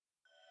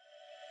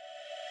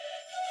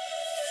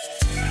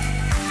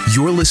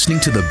You're listening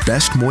to the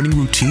Best Morning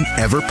Routine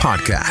Ever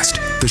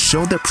podcast, the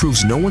show that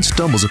proves no one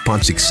stumbles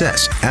upon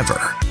success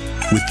ever.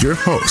 With your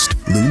host,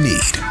 Lou Need.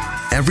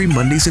 Every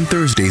Mondays and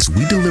Thursdays,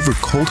 we deliver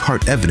cold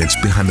hard evidence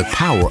behind the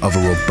power of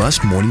a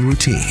robust morning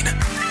routine.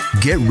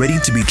 Get ready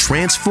to be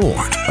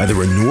transformed by the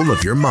renewal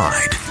of your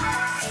mind.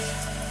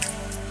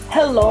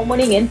 Hello,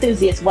 morning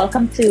enthusiasts.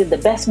 Welcome to the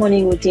Best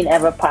Morning Routine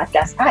Ever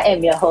podcast. I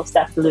am your host,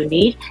 Dr. Lou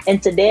Need.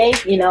 And today,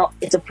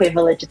 it's a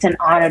privilege. It's an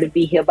honor to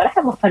be here. But I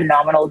have a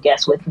phenomenal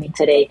guest with me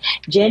today,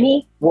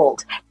 Jenny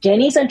Wolt.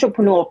 Jenny's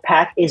entrepreneurial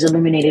path is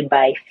illuminated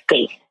by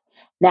faith.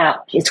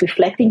 Now, it's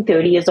reflecting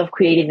 30 years of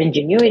creative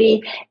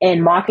ingenuity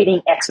and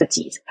marketing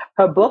expertise.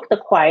 Her book, The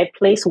Quiet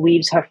Place,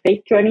 weaves her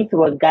faith journey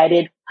through a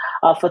guided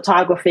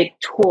photographic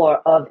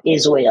tour of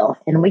Israel.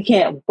 And we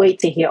can't wait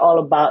to hear all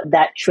about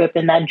that trip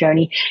and that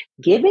journey,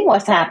 given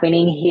what's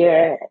happening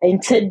here in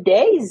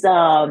today's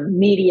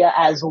media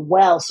as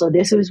well. So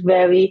this was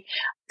very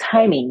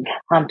timing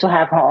to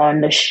have her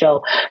on the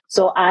show.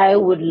 So I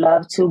would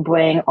love to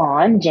bring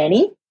on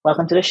Jenny.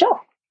 Welcome to the show.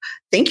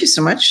 Thank you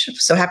so much. I'm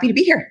so happy to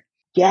be here.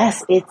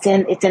 Yes, it's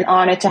an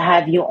honor to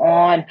have you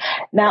on.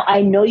 Now,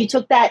 I know you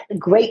took that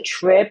great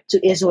trip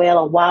to Israel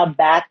a while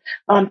back.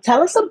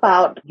 Tell us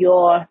about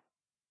your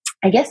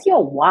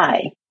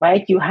why,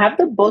 right? You have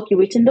the book, you've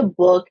written the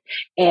book,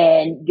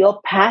 and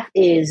your path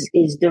is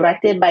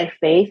directed by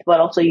faith, but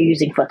also you're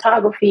using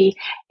photography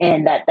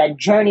and that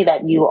journey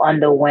that you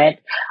underwent.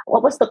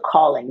 What was the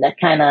calling that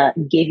kind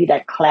of gave you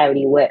that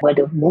clarity where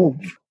to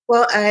move?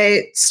 Well,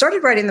 I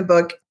started writing the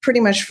book pretty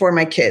much for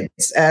my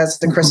kids as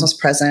the Christmas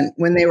present.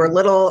 When they were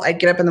little, I'd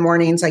get up in the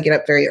mornings. I get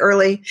up very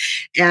early,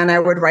 and I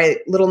would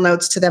write little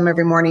notes to them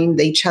every morning.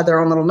 They each had their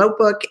own little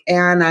notebook,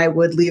 and I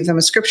would leave them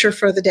a scripture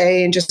for the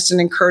day and just an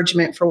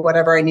encouragement for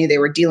whatever I knew they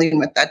were dealing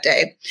with that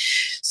day.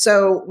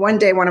 So one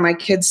day, one of my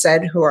kids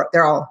said,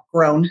 they're all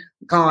grown,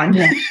 gone,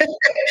 I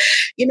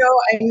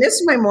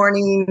miss my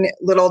morning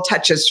little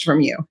touches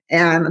from you.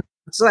 And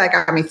so that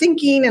got me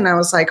thinking, and I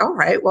was like, all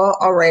right, well,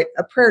 I'll write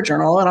a prayer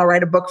journal and I'll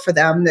write a book for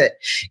them that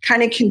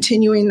kind of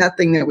continuing that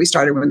thing that we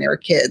started when they were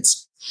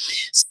kids.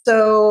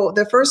 So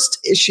the first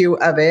issue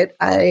of it,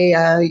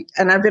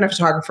 I've been a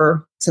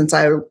photographer since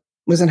I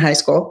was in high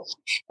school.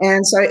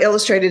 And so I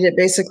illustrated it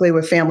basically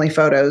with family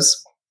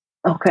photos.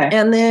 Okay.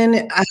 And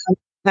then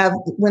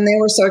when they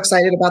were so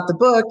excited about the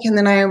book, and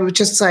then I was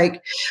just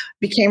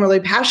became really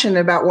passionate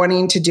about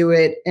wanting to do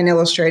it and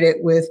illustrate it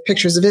with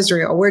pictures of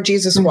Israel, where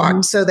Jesus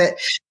walked, so that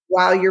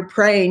while you're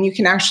praying, you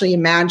can actually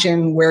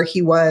imagine where he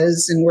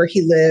was and where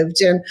he lived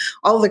and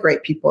all the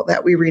great people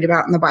that we read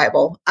about in the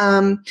Bible.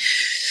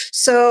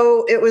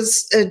 So it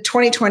was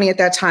 2020 at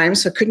that time,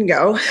 so couldn't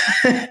go.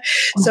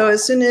 So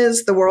as soon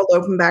as the world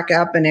opened back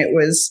up and it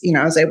was,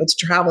 I was able to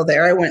travel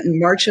there, I went in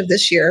March of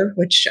this year,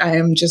 which I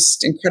am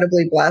just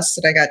incredibly blessed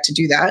that I got to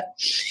do that.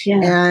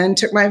 Yeah. And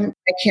took my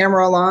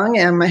camera along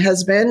and my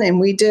husband, and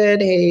we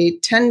did a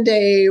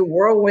 10-day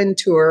whirlwind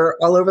tour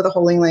all over the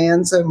Holy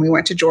Lands. And we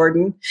went to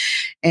Jordan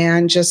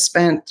and just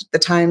spent the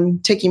time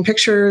taking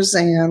pictures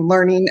and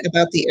learning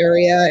about the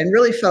area, and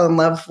really fell in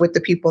love with the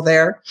people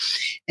there.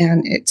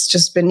 And it's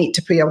just been neat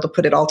to be able to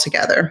put it all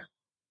together.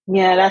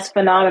 Yeah, that's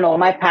phenomenal.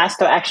 My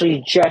pastor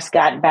actually just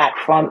got back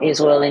from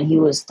Israel, and he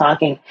was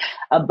talking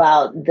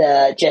about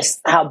just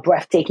how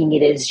breathtaking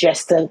it is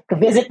just to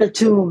visit the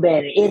tomb,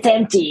 and it's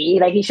empty.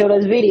 Like, he showed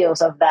us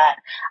videos of that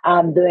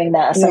during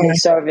the Sunday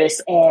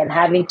service, and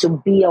having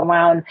to be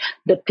around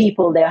the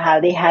people there,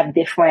 how they have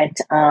different,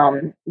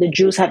 the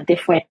Jews have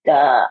different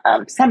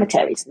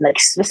cemeteries. Like,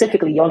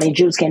 specifically, only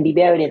Jews can be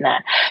buried in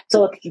that.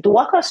 So to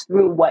walk us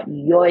through what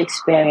your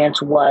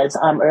experience was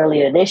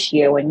earlier this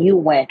year when you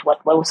went,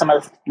 what were some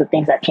of the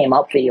things that came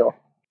up for you?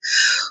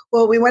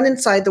 Well, we went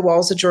inside the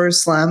walls of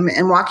Jerusalem,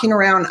 and walking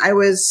around, I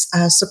was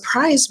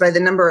surprised by the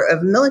number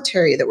of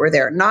military that were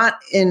there, not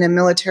in a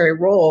military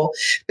role,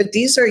 but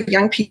these are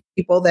young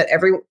people that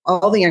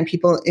all the young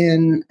people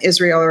in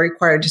Israel are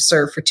required to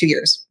serve for 2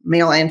 years,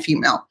 male and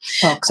female.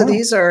 Oh, cool. So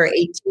these are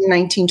 18,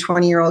 19,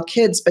 20-year-old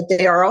kids, but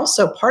they are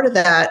also part of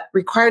that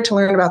required to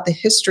learn about the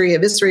history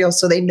of Israel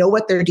so they know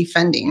what they're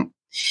defending.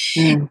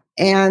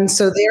 And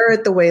so they're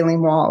at the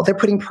Wailing Wall. They're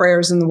putting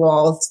prayers in the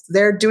walls.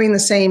 They're doing the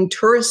same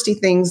touristy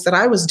things that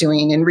I was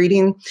doing, and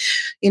reading,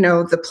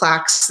 the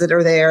plaques that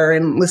are there,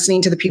 and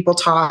listening to the people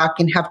talk,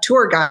 and have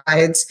tour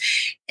guides.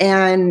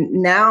 And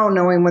now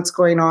knowing what's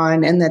going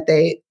on, and that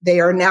they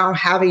are now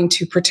having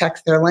to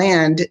protect their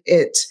land,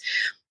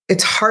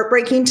 it's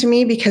heartbreaking to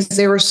me because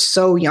they were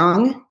so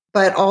young,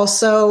 but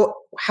also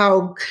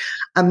how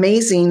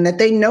amazing that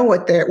they know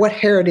what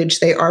heritage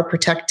they are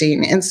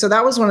protecting. And so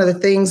that was one of the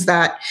things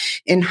that,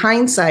 in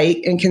hindsight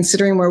and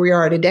considering where we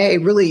are today,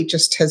 really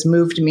just has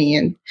moved me.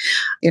 And,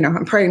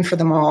 I'm praying for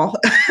them all,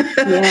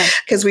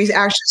 because we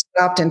actually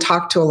stopped and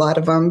talked to a lot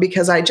of them,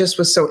 because I just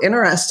was so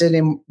interested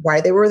in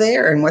why they were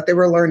there and what they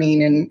were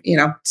learning. And,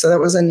 so that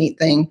was a neat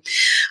thing.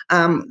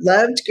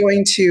 Loved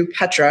going to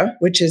Petra,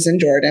 which is in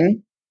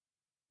Jordan.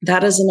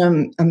 That is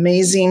an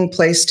amazing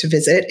place to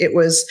visit. It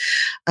was,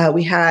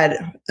 we had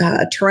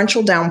a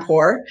torrential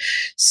downpour,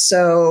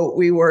 so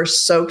we were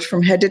soaked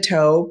from head to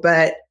toe,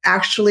 but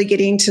actually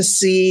getting to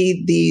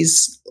see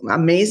these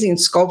amazing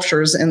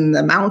sculptures in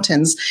the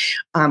mountains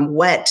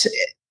wet,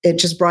 it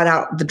just brought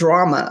out the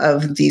drama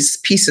of these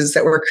pieces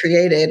that were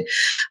created.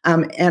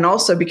 And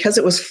also because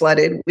it was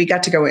flooded, we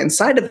got to go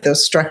inside of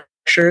those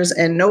structures,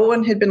 and no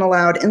one had been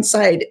allowed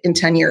inside in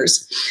 10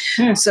 years.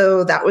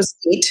 So that was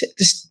neat.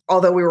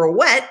 Although we were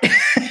wet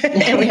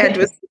and we had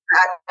to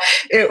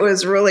it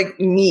was really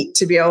neat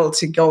to be able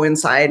to go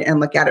inside and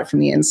look at it from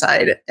the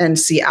inside and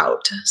see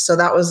out. So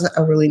that was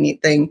a really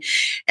neat thing.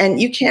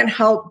 And you can't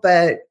help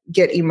but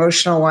get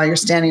emotional while you're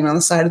standing on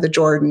the side of the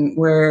Jordan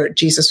where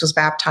Jesus was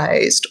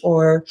baptized,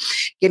 or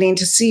getting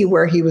to see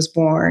where he was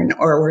born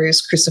or where he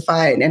was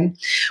crucified. And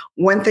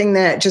one thing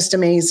that just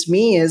amazed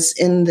me is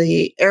in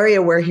the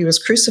area where he was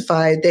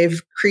crucified,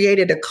 they've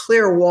created a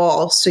clear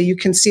wall so you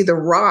can see the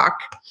rock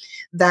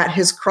that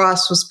his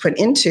cross was put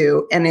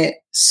into, and it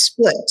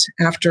split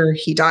after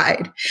he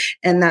died.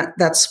 And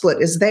that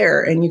split is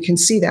there, and you can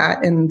see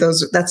that. And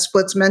that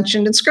split's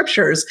mentioned in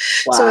scriptures.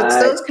 Wow. So it's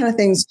those kind of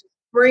things,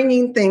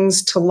 bringing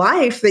things to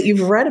life that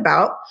you've read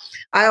about.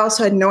 I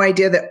also had no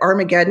idea that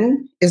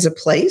Armageddon is a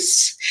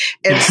place.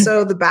 And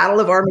so the Battle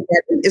of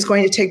Armageddon is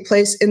going to take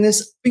place in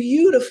this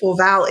beautiful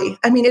valley.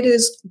 I mean, it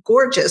is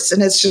gorgeous.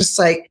 And it's just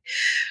like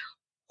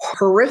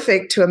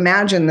horrific to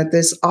imagine that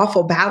this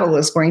awful battle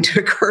is going to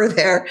occur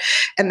there.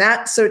 And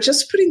so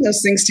just putting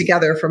those things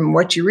together from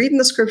what you read in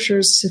the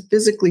scriptures to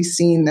physically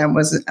seeing them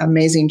was an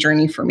amazing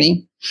journey for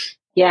me.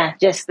 Yeah,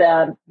 just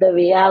the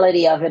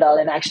reality of it all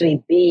and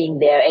actually being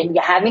there and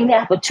having the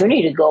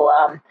opportunity to go.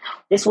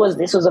 This was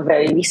a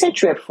very recent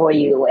trip for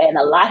you, and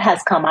a lot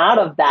has come out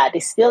of that.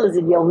 It still is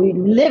if you're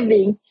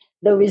reliving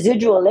the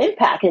residual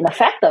impact and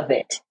effect of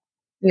it.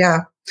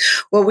 Yeah.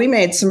 Well, we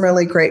made some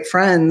really great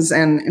friends,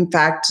 and in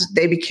fact,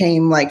 they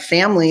became like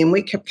family, and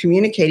we kept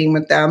communicating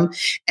with them.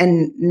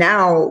 And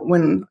now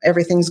when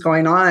everything's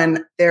going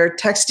on, they're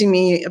texting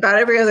me about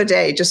every other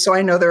day, just so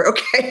I know they're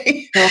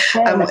okay. That's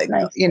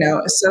nice.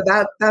 So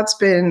that's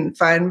been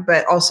fun,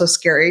 but also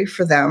scary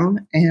for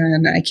them.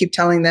 And I keep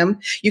telling them,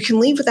 you can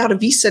leave without a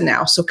visa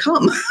now, so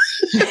come.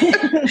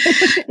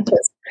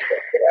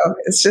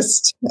 It's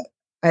just,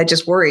 I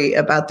just worry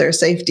about their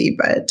safety.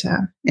 But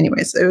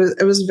anyways,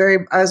 I was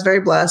very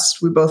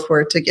blessed. We both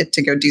were to get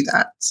to go do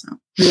that. So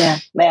yeah,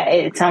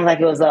 it sounds like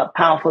it was a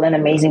powerful and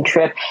amazing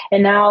trip.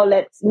 And now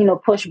let's,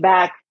 push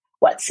back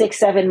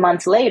 6-7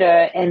 months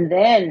later, and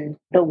then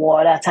the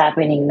war that's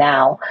happening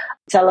now.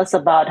 Tell us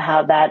about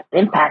how that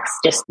impacts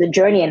just the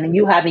journey and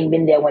you having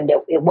been there when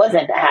it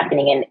wasn't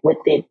happening and with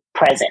it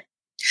present.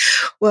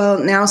 Well,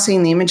 now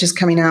seeing the images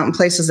coming out in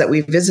places that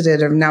we've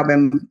visited have now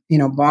been,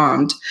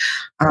 bombed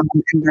and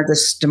they're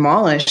just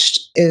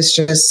demolished is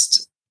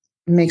just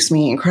makes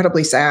me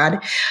incredibly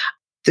sad.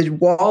 The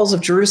walls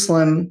of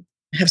Jerusalem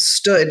have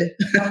stood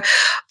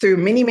through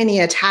many, many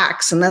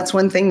attacks. And that's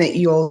one thing that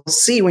you'll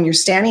see when you're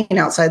standing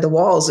outside the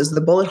walls is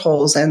the bullet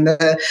holes and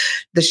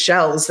the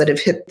shells that have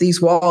hit these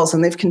walls,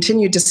 and they've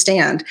continued to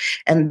stand,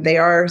 and they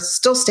are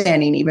still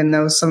standing, even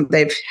though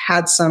they've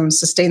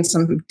sustained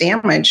some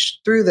damage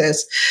through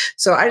this.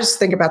 So I just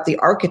think about the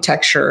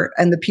architecture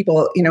and the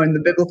people, in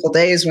the biblical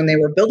days when they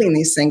were building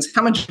these things,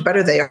 how much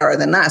better they are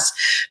than us,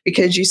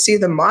 because you see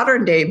the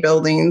modern day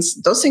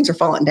buildings, those things are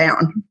falling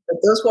down. But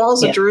those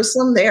walls of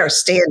Jerusalem, they are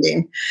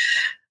standing.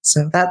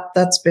 So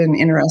that's been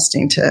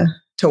interesting to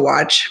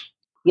watch.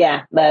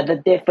 Yeah,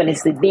 the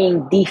difference is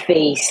being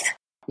defaced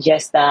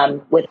just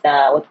with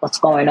what's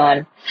going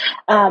on.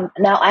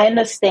 Now I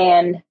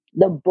understand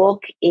the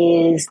book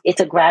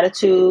it's a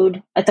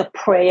gratitude, it's a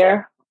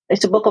prayer,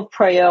 it's a book of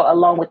prayer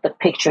along with the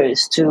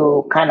pictures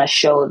to kind of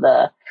show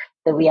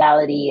the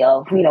reality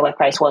of where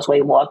Christ was, where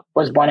he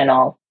was born and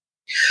all.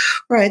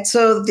 Right.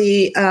 So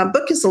the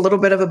book is a little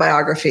bit of a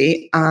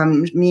biography,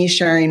 me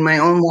sharing my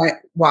own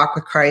walk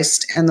with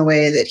Christ and the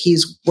way that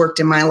he's worked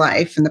in my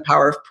life and the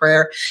power of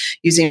prayer,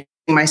 using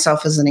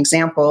myself as an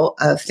example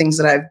of things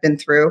that I've been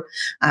through.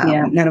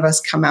 None of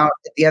us come out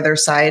at the other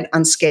side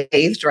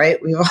unscathed, right?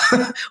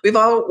 We've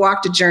all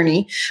walked a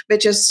journey, but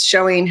just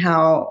showing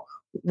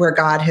where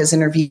God has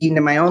intervened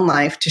in my own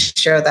life to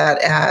share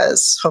that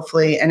as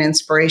hopefully an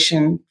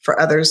inspiration for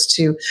others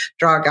to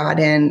draw God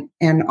in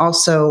and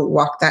also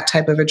walk that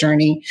type of a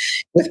journey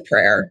with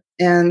prayer.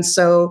 And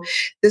so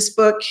this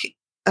book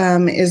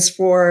is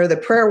for the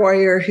prayer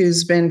warrior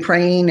who's been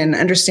praying and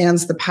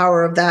understands the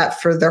power of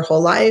that for their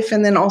whole life,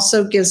 and then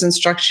also gives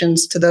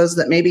instructions to those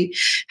that maybe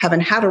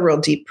haven't had a real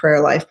deep prayer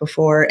life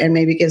before, and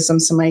maybe gives them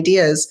some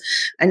ideas.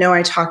 I know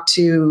I talk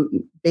to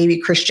baby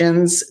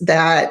Christians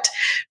that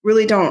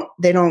really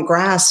don't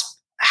grasp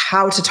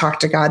how to talk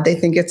to God. They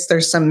think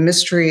there's some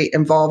mystery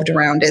involved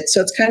around it. So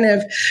it's kind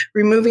of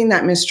removing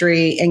that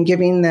mystery and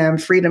giving them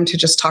freedom to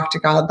just talk to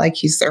God like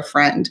he's their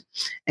friend.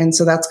 And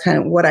so that's kind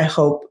of what I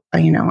hope,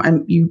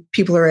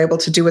 people are able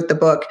to do with the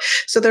book.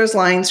 So there's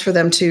lines for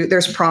them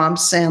there's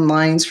prompts and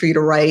lines for you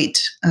to write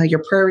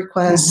your prayer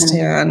request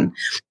and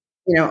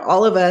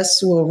all of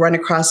us will run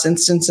across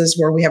instances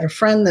where we have a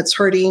friend that's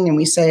hurting and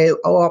we say,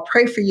 "Oh, I'll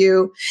pray for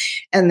you."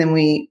 And then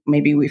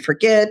maybe we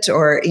forget,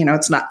 or,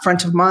 it's not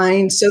front of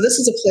mind. So this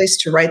is a place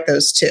to write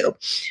those too,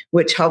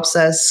 which helps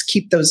us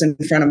keep those in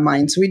front of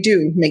mind. So we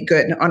do make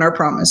good on our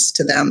promise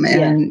to them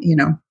and,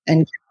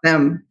 and give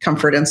them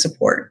comfort and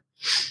support.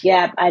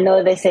 Yeah, I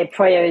know they say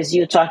prayer is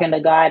you talking to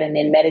God, and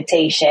then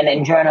meditation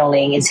and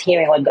journaling is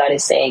hearing what God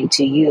is saying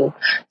to you.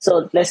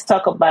 So let's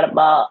talk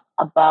about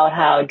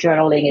how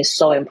journaling is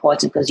so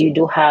important, because you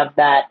do have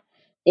that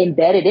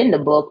embedded in the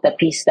book, the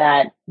piece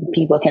that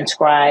people can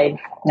scribe.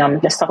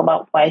 Let's talk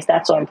about why is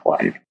that so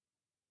important.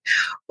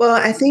 Well,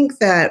 I think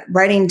that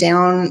writing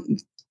down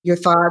your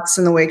thoughts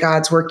and the way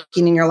God's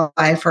working in your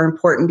life are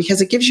important,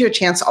 because it gives you a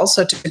chance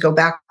also to go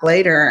back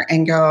later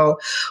and go,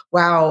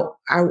 wow,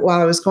 while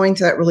I was going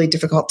through that really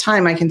difficult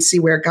time, I can see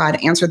where God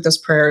answered those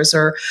prayers,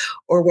 or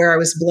where I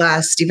was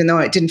blessed, even though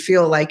it didn't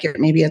feel like it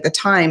maybe at the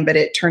time, but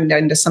it turned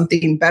into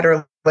something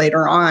better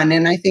later on.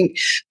 And I think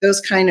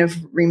those kind of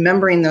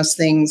remembering those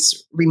things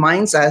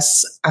reminds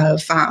us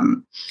of,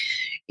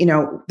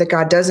 that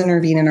God does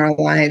intervene in our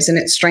lives, and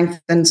it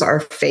strengthens our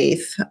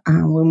faith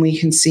when we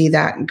can see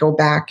that and go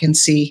back and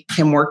see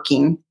Him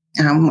working.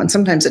 When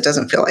sometimes it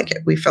doesn't feel like it,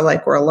 we feel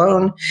like we're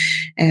alone,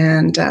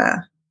 and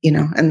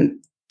and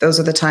those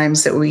are the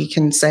times that we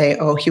can say,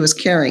 "Oh, He was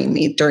carrying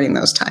me during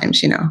those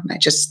times." I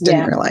just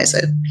didn't realize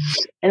it.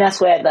 And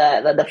that's where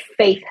the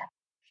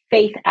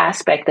faith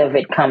aspect of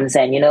it comes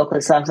in,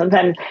 because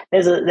sometimes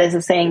there's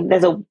a saying,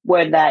 there's a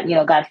word that,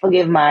 God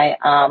forgive my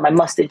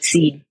mustard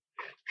seed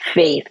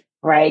faith.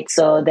 Right.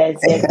 So there's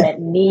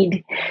that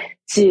need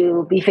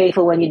to be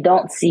faithful when you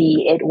don't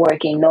see it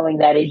working, knowing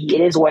that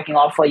it is working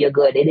all for your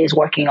good. It is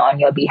working on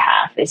your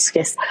behalf. It's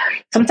just,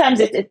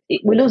 sometimes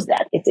we lose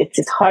that.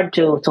 It's hard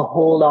to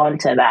hold on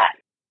to that.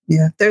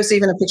 Yeah. There's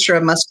even a picture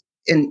of mustard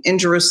in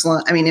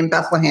Jerusalem. I mean, in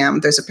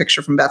Bethlehem, there's a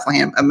picture from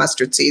Bethlehem of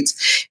mustard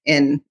seeds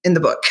in the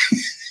book.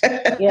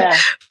 Yeah.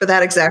 For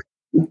that exact.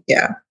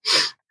 Yeah.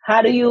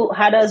 How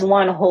does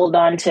one hold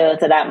on to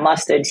that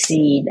mustard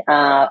seed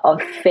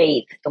of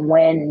faith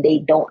when they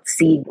don't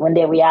see, when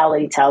their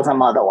reality tells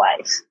them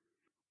otherwise?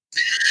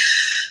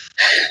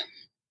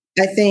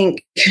 I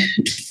think,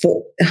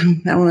 I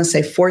don't want to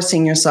say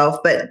forcing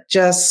yourself, but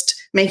just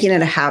making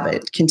it a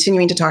habit,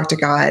 continuing to talk to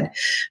God,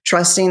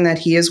 trusting that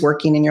He is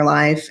working in your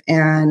life.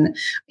 And,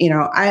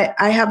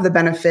 I have the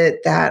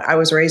benefit that I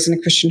was raised in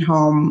a Christian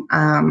home.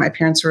 My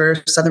parents were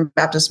Southern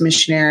Baptist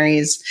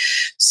missionaries.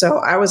 So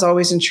I was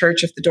always in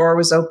church if the door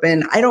was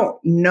open. I don't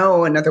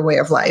know another way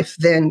of life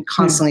than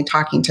constantly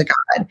talking to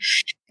God.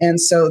 And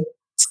so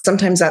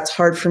sometimes that's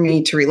hard for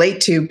me to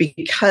relate to,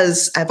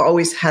 because I've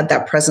always had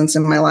that presence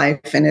in my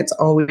life, and it's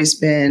always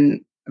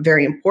been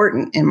very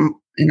important in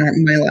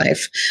my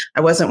life.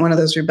 I wasn't one of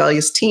those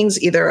rebellious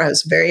teens either. I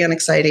was very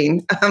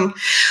unexciting.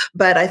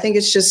 But I think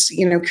it's just,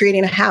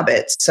 creating a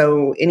habit.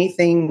 So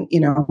anything,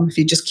 if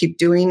you just keep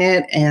doing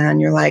it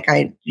and you're like,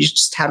 you're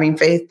just having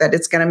faith that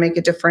it's going to make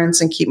a difference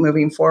and keep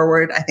moving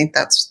forward, I think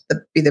that's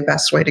be the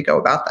best way to go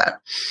about that.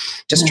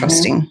 Just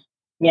trusting.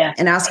 Yeah.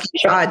 And asking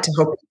God to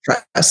hope and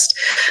trust.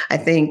 I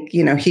think,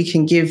 He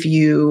can give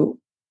you,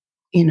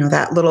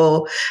 that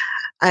little,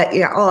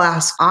 I'll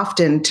ask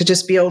often to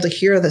just be able to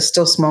hear the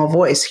still small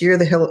voice, hear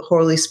the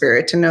Holy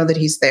Spirit, to know that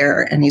He's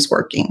there and He's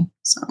working.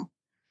 So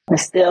a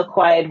still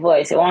quiet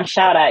voice. It won't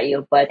shout at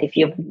you, but if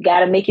you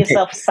got to make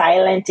yourself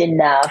silent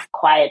enough,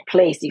 quiet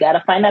place, you got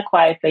to find that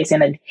quiet place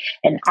and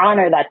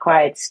honor that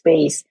quiet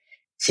space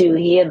to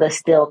hear the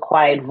still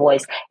quiet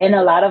voice. And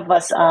a lot of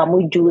us,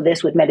 we do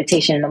this with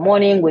meditation in the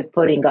morning, with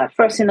putting God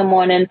first in the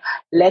morning.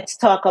 Let's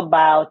talk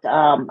about,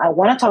 I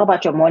want to talk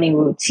about your morning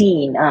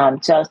routine.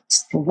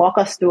 Just walk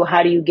us through,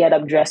 how do you get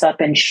up, dress up,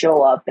 and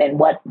show up, and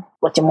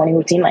what's your morning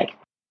routine like?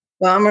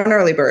 Well, I'm an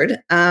early bird.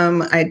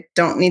 I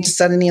don't need to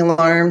set any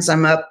alarms.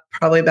 I'm up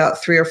probably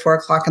about 3 or 4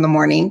 o'clock in the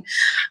morning.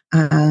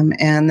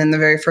 And then the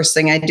very first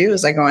thing I do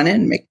is I go on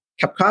in, make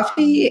a cup of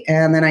coffee,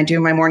 and then I do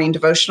my morning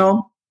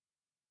devotional.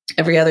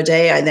 Every other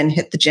day, I then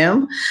hit the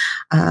gym.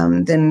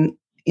 Then,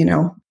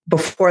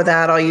 before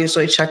that, I'll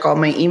usually check all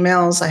my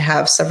emails. I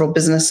have several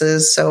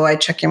businesses, so I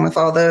check in with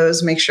all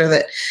those, make sure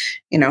that,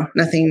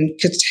 nothing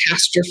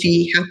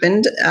catastrophe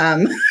happened.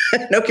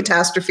 No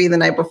catastrophe the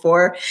night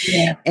before.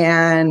 Yeah.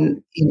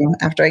 And,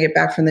 after I get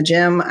back from the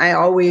gym, I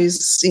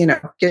always,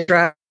 get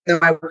dressed.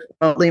 I work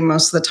remotely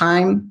most of the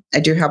time. I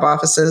do have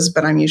offices,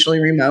 but I'm usually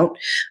remote.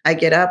 I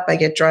get up, I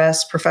get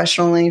dressed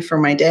professionally for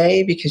my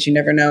day, because you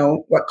never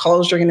know what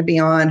calls you're going to be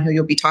on, who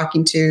you'll be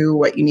talking to,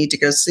 what you need to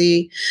go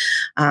see.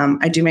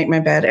 I do make my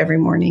bed every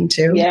morning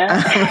too.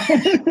 Yeah. I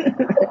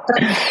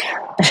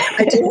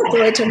do have to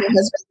wait till my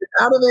husband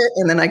gets out of it,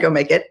 and then I go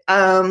make it.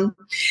 And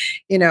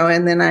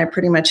then I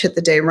pretty much hit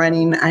the day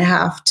running. I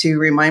have to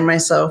remind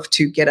myself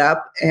to get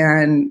up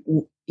and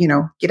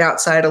get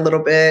outside a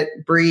little bit,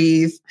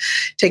 breathe,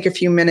 take a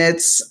few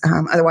minutes.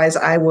 Otherwise,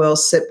 I will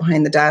sit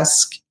behind the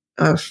desk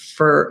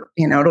for,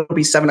 it'll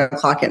be 7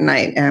 o'clock at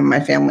night. And my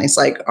family's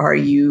like, "Are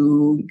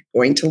you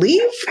going to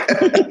leave?"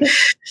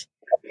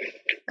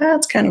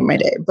 That's kind of my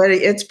day, but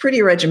it's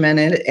pretty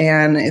regimented.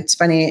 And it's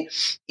funny.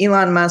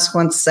 Elon Musk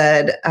once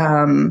said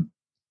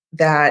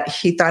that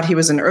he thought he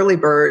was an early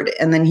bird,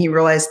 and then he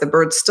realized the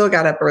bird still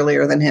got up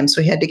earlier than him.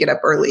 So he had to get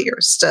up earlier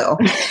still.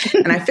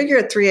 And I figure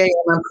at 3 a.m.,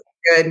 I'm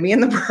pretty good. Me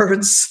and the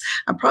birds,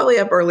 I'm probably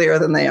up earlier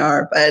than they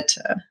are, but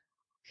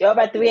you're up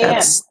at 3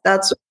 a.m.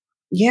 That's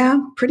yeah,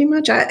 pretty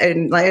much.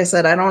 And like I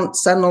said, I don't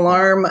set an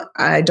alarm.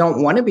 I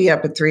don't want to be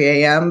up at 3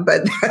 a.m.,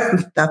 but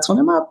that's when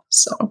I'm up.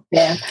 So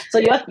yeah. So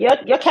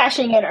you're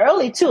cashing in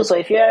early too. So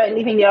if you're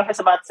leaving the office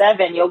about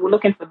 7, you're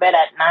looking for bed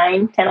at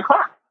 9, 10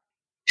 o'clock.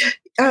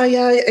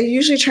 Yeah, I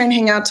usually try and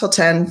hang out till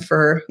 10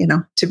 for,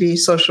 to be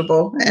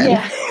sociable and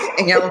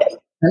hang out.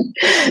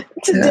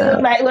 To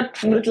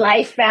do with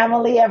life,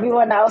 family,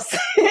 everyone else,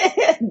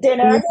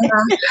 dinner. Yeah.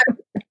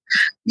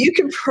 You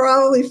can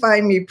probably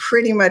find me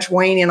pretty much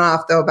waning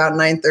off though about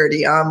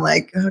 9:30. I'm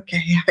like,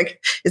 okay,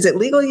 is it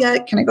legal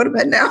yet? Can I go to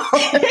bed now?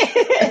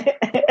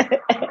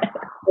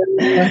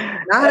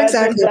 Not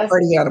exactly a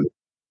party animal.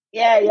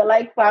 Yeah, you're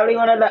like probably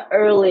one of the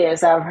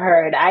earliest I've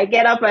heard. I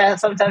get up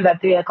sometimes at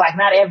 3 o'clock,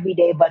 not every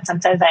day, but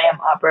sometimes I am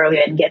up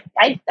earlier and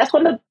that's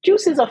when the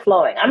juices are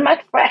flowing. I'm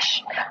like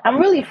fresh. I'm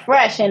really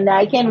fresh, and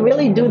I can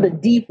really do the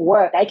deep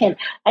work. I can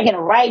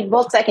write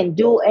books. I can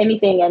do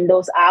anything in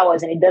those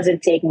hours, and it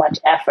doesn't take much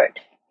effort.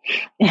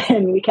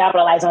 And we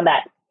capitalize on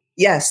that.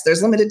 Yes,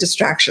 there's limited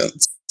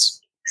distractions.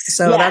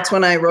 So that's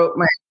when I wrote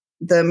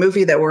the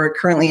movie that we're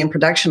currently in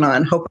production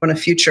on, Hope on a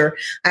Future.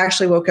 I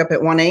actually woke up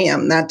at 1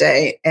 a.m. that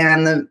day,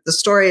 and the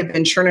story had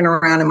been churning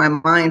around in my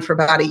mind for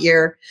about a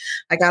year.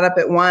 I got up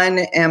at 1,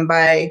 and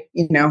by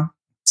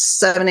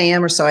 7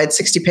 a.m. or so, I had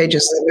 60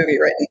 pages of the movie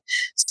written.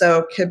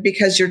 So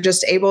because you're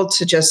just able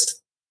to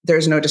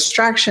there's no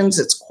distractions,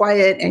 it's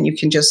quiet, and you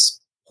can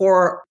just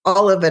pour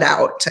all of it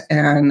out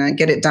and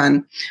get it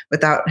done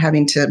without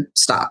having to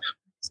stop.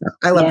 So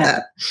I love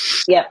that.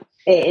 Yep.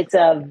 It's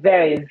a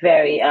very,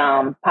 very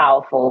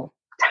powerful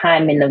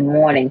time in the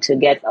morning to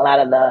get a lot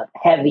of the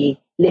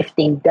heavy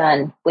lifting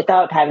done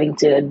without having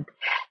to,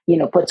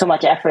 put so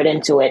much effort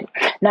into it.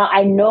 Now,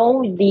 I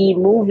know the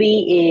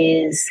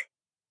movie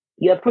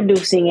you're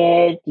producing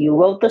it, you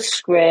wrote the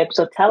script.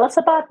 So tell us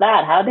about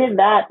that. How did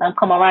that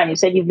come around? You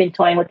said you've been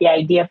toying with the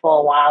idea for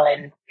a while,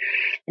 and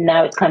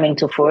now it's coming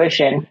to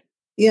fruition.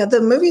 Yeah,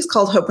 the movie is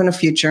called Hope in a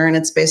Future, and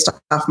it's based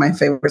off my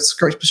favorite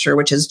scripture,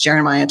 which is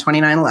Jeremiah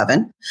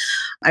 29:11.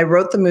 I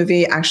wrote the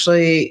movie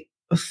actually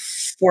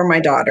for my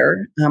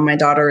daughter. My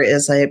daughter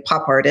is a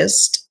pop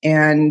artist,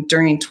 and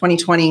during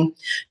 2020,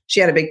 she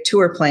had a big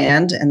tour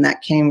planned, and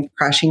that came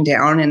crashing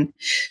down. And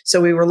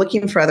so we were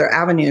looking for other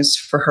avenues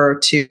for her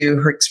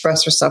to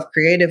express herself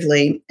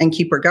creatively and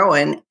keep her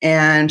going.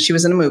 And she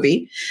was in a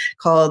movie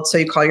called So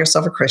You Call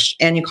Yourself a Christian,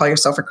 and You Call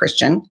Yourself a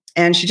Christian.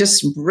 And she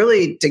just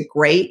really did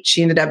great.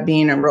 She ended up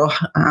being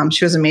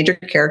she was a major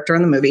character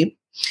in the movie.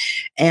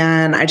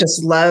 And I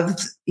just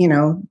loved,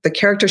 the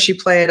character she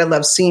played. I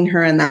loved seeing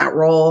her in that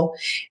role.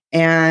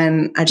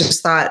 And I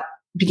just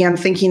began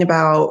thinking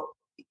about,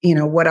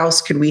 what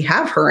else could we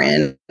have her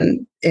in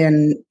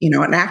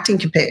an acting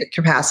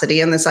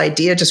capacity? And this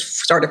idea just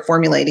started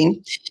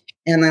formulating.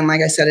 And then, like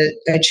I said,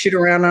 I chewed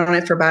around on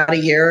it for about a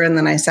year. And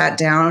then I sat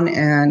down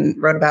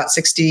and wrote about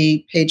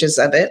 60 pages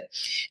of it.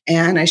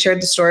 And I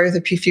shared the story with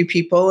a few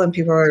people, and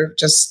people are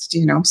just,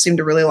 seemed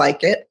to really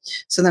like it.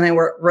 So then I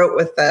wrote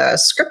with a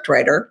script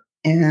writer,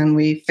 and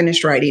we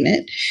finished writing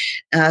it,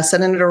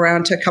 sending it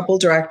around to a couple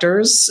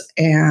directors,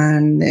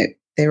 and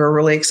they were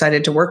really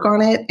excited to work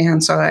on it.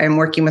 And so I'm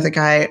working with a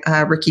guy,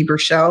 Ricky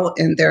Burchell,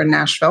 there in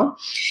Nashville.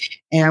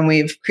 And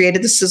we've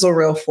created the sizzle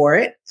reel for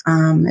it.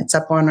 It's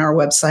up on our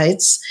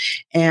websites.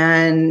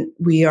 And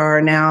we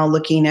are now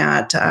looking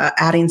at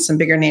adding some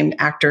bigger named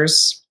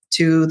actors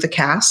to the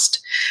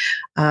cast.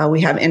 We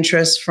have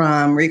interest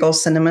from Regal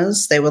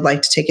Cinemas. They would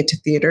like to take it to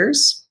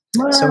theaters.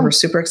 Wow. So we're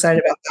super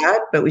excited about that,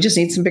 but we just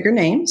need some bigger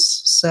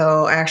names.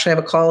 So I actually have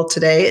a call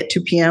today at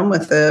 2 p.m.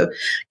 with the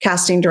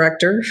casting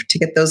director to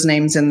get those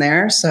names in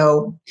there.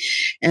 So,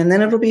 and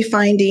then it'll be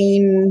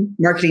finding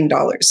marketing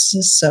dollars.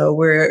 So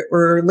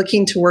we're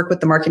looking to work with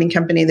the marketing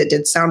company that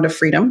did Sound of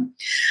Freedom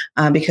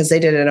because they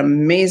did an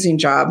amazing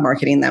job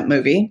marketing that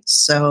movie.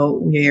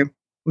 So we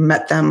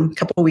met them a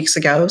couple of weeks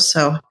ago.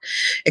 So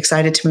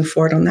excited to move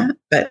forward on that.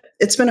 But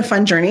it's been a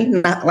fun journey,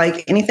 not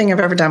like anything I've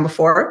ever done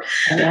before.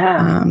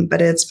 Yeah.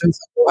 But it's been fun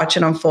to watch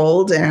it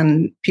unfold.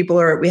 And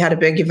we had a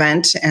big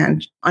event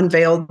and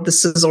unveiled the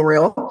sizzle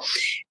reel,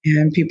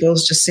 and people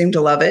just seem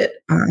to love it.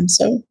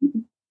 So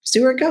see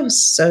where it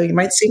goes. So you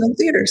might see it in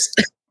theaters.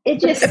 It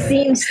just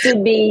seems to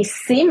be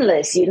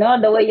seamless,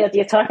 the way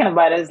you're talking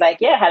about it is like,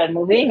 I had a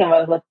movie and I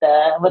was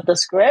with the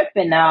script,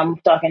 and now I'm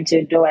talking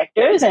to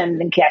directors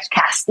and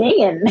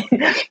casting, and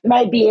it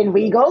might be in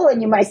Regal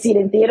and you might see it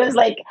in theaters.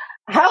 Like,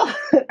 how?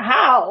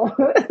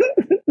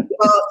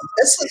 Well,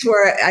 this is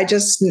where I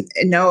just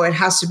know it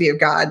has to be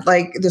of God.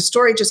 Like, the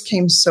story just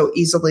came so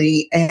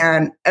easily,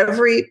 and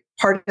every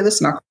part of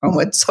this, knock on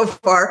wood, so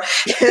far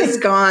has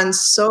gone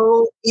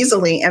so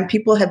easily, and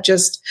people have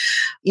just,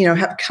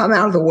 have come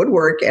out of the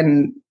woodwork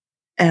and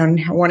and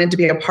wanted to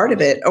be a part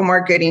of it.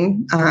 Omar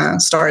Gooding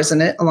stars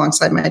in it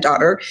alongside my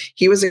daughter.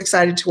 He was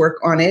excited to work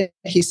on it.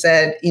 He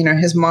said,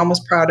 his mom was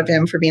proud of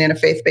him for being in a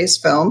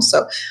faith-based film.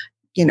 So,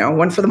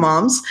 one for the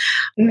moms.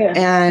 Yeah.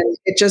 And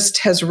it just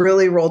has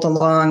really rolled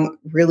along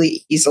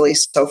really easily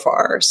so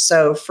far.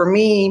 So for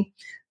me,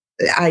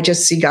 I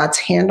just see God's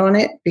hand on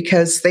it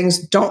because things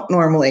don't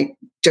normally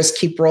just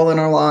keep rolling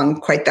along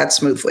quite that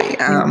smoothly.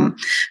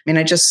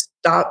 I just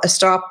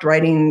stopped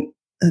writing.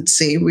 Let's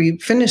see, we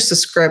finished the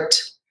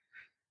script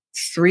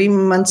 3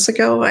 months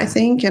ago, I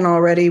think, and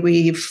already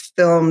we've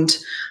filmed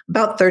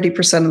about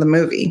 30% of the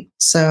movie.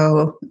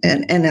 So,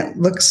 and it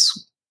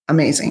looks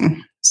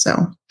amazing. So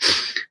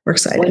we're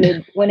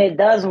excited. When it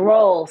does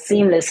roll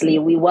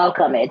seamlessly, we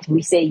welcome it.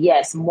 We say,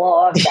 yes,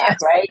 more of that,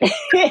 right?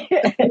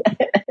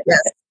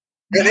 Yes.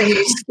 And then you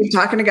just keep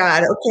talking to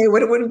God. Okay,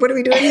 what are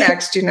we doing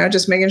next?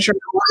 Just making sure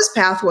I'm on his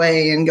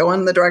pathway and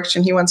going the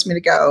direction he wants me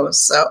to go.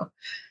 So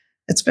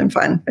it's been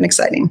fun, been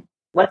exciting.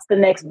 What's the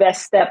next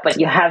best step? But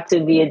you have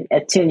to be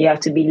attuned. You have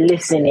to be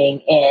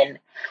listening in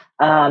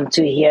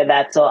to hear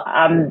that. So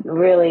I'm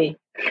really,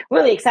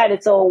 really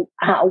excited. So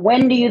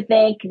when do you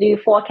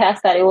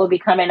forecast that it will be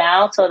coming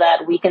out so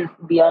that we can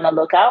be on the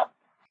lookout?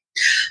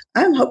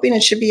 I'm hoping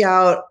it should be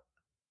out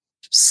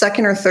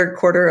second or third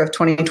quarter of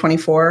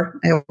 2024,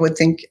 I would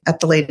think at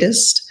the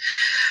latest.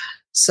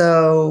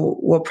 So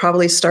we'll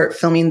probably start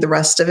filming the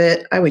rest of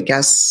it, I would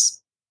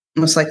guess,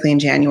 most likely in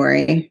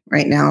January.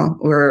 Right now,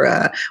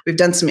 we've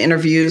done some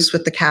interviews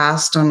with the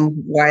cast on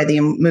why the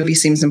movie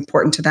seems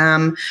important to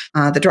them,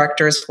 the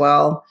director as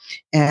well,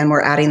 and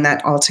we're adding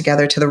that all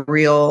together to the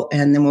reel,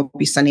 and then we'll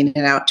be sending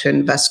it out to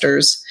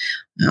investors.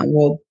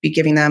 We'll be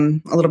giving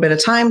them a little bit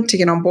of time to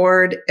get on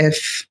board.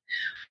 If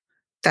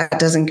that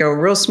doesn't go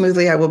real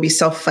smoothly, I will be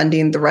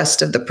self-funding the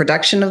rest of the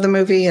production of the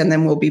movie, and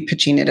then we'll be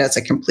pitching it as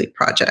a complete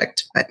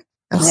project. But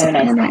that's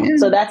very nice.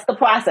 So that's the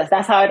process.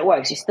 That's how it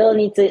works. You still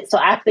need to. So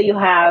after you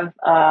have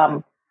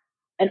an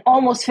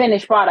almost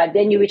finished product,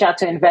 then you reach out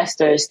to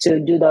investors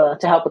to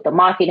help with the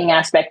marketing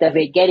aspect of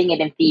it, getting it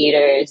in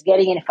theaters,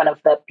 getting it in front of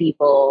the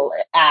people,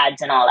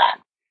 ads, and all that.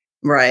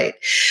 Right.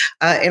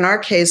 In our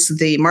case,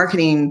 the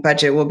marketing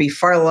budget will be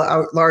far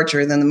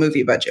larger than the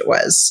movie budget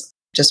was,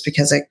 just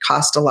because it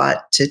cost a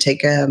lot to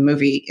take a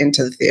movie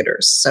into the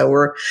theaters. So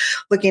we're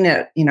looking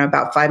at,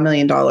 about $5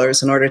 million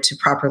in order to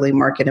properly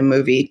market a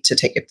movie to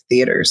take it to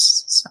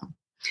theaters. So,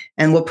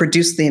 and we'll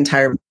produce the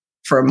entire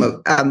for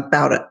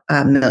about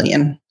 $1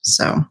 million.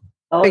 So,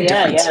 oh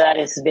yeah,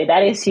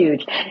 that is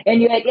huge. And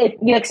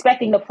you're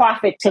expecting the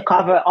profit to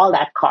cover all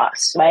that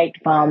cost, right?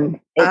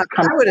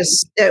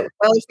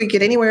 If we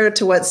get anywhere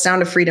to what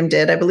Sound of Freedom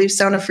did, I believe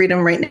Sound of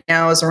Freedom right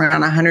now is around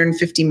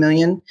 150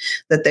 million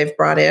that they've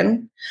brought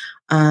in.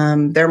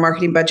 Their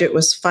marketing budget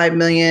was $5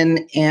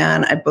 million,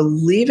 and I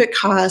believe it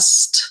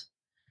cost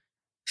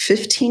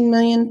 $15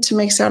 million to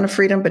make Sound of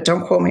Freedom, but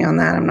don't quote me on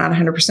that. I'm not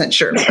 100%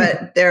 sure.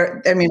 But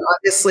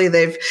obviously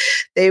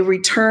they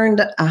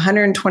returned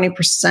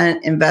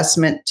 120%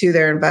 investment to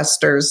their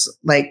investors,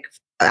 like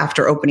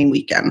after opening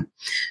weekend.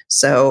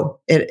 So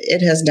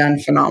it has done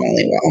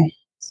phenomenally well.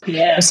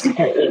 Yeah,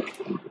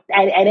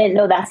 I didn't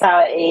know that's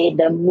how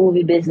the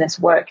movie business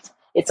worked.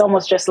 It's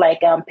almost just like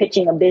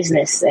pitching a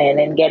business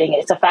and getting it.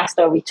 It's a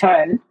faster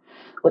return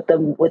with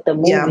the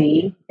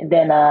movie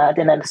than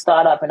a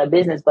startup and a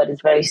business, but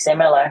it's very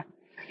similar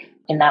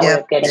in that way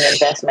of getting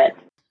investment.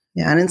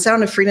 Yeah, and in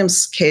Sound of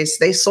Freedom's case,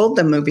 they sold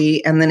the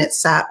movie and then it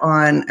sat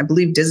on, I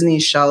believe,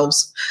 Disney's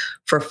shelves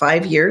for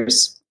 5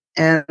 years.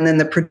 And then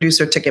the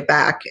producer took it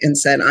back and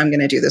said, I'm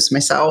going to do this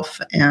myself.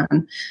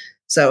 And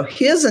so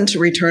his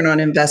return on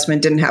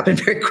investment didn't happen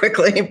very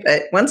quickly,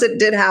 but once it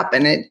did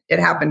happen, it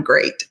happened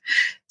great.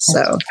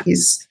 So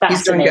he's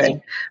doing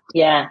good.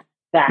 Yeah,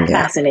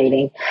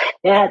 fascinating.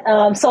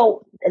 Yeah.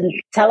 So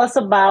tell us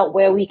about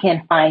where we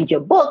can find your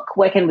book.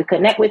 Where can we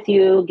connect with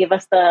you? Give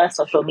us the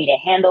social media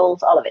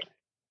handles, all of it.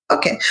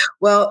 Okay.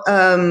 Well,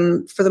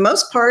 for the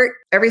most part,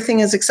 everything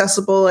is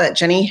accessible at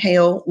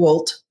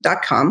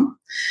jennyhalewolt.com.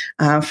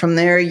 From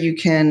there, you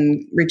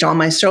can reach all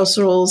my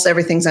socials.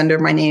 Everything's under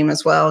my name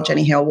as well,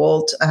 Jenny Hale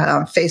Wolt,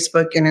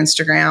 Facebook and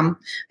Instagram.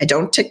 I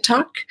don't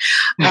TikTok.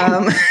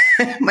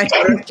 My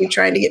daughter keeps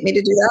trying to get me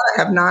to do that.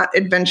 I have not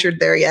adventured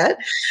there yet.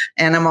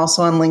 And I'm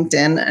also on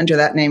LinkedIn under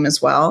that name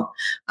as well.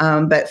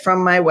 But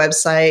from my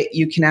website,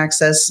 you can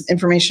access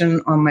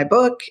information on my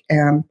book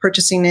and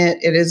purchasing it.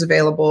 It is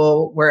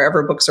available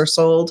wherever books are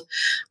sold.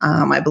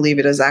 I believe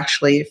it is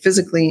actually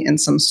physically in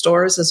some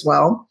stores as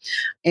well.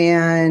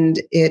 And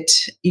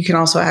you can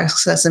also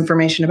access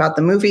information about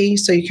the movie,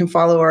 so you can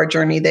follow our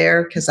journey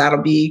there, because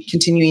that'll be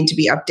continuing to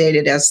be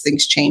updated as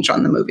things change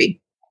on the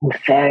movie.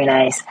 Very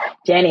nice.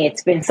 Jenny,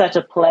 it's been such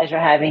a pleasure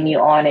having you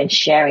on and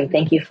sharing.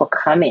 Thank you for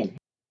coming.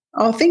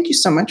 Oh, thank you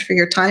so much for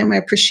your time. I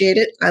appreciate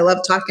it. I love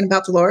talking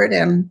about the Lord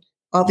and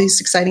all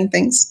these exciting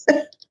things.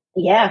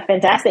 Yeah,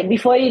 fantastic.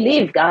 Before you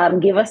leave,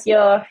 give us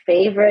your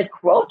favorite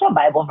quote or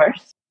Bible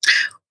verse.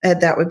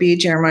 That would be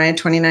Jeremiah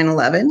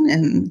 29:11,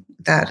 and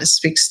that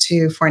speaks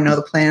to, for I know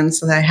the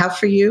plans that I have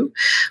for you,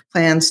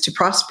 plans to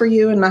prosper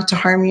you and not to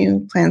harm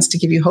you, plans to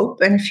give you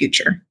hope and a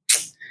future.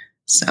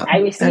 So I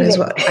receive that is it.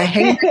 what I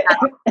hang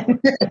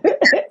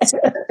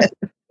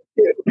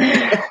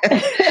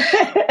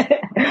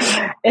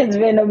It's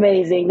been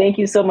amazing. Thank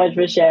you so much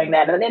for sharing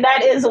that. And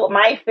that is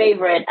my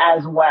favorite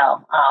as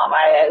well.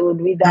 I would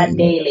read that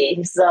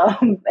daily. So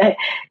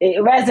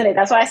it resonates.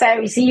 That's why I say I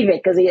receive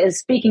it, because it is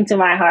speaking to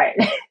my heart.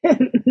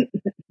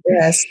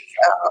 Yes.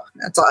 Oh,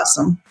 that's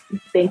awesome.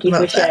 Thank you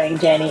for sharing,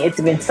 Jenny. It's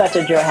been such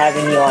a joy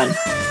having you on.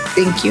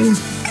 Thank you.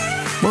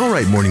 All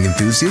right, morning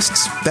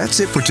enthusiasts, that's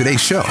it for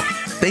today's show.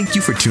 Thank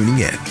you for tuning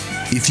in.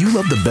 If you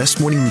love the Best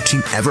Morning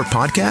Routine Ever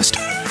podcast,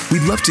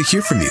 we'd love to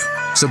hear from you.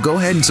 So go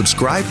ahead and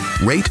subscribe,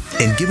 rate,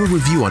 and give a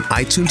review on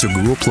iTunes or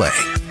Google Play.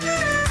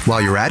 While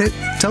you're at it,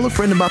 tell a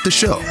friend about the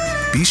show.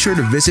 Be sure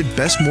to visit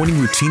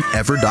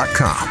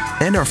bestmorningroutineever.com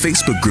and our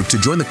Facebook group to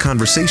join the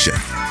conversation,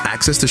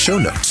 access the show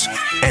notes,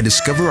 and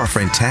discover our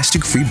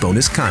fantastic free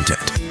bonus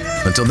content.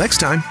 Until next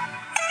time,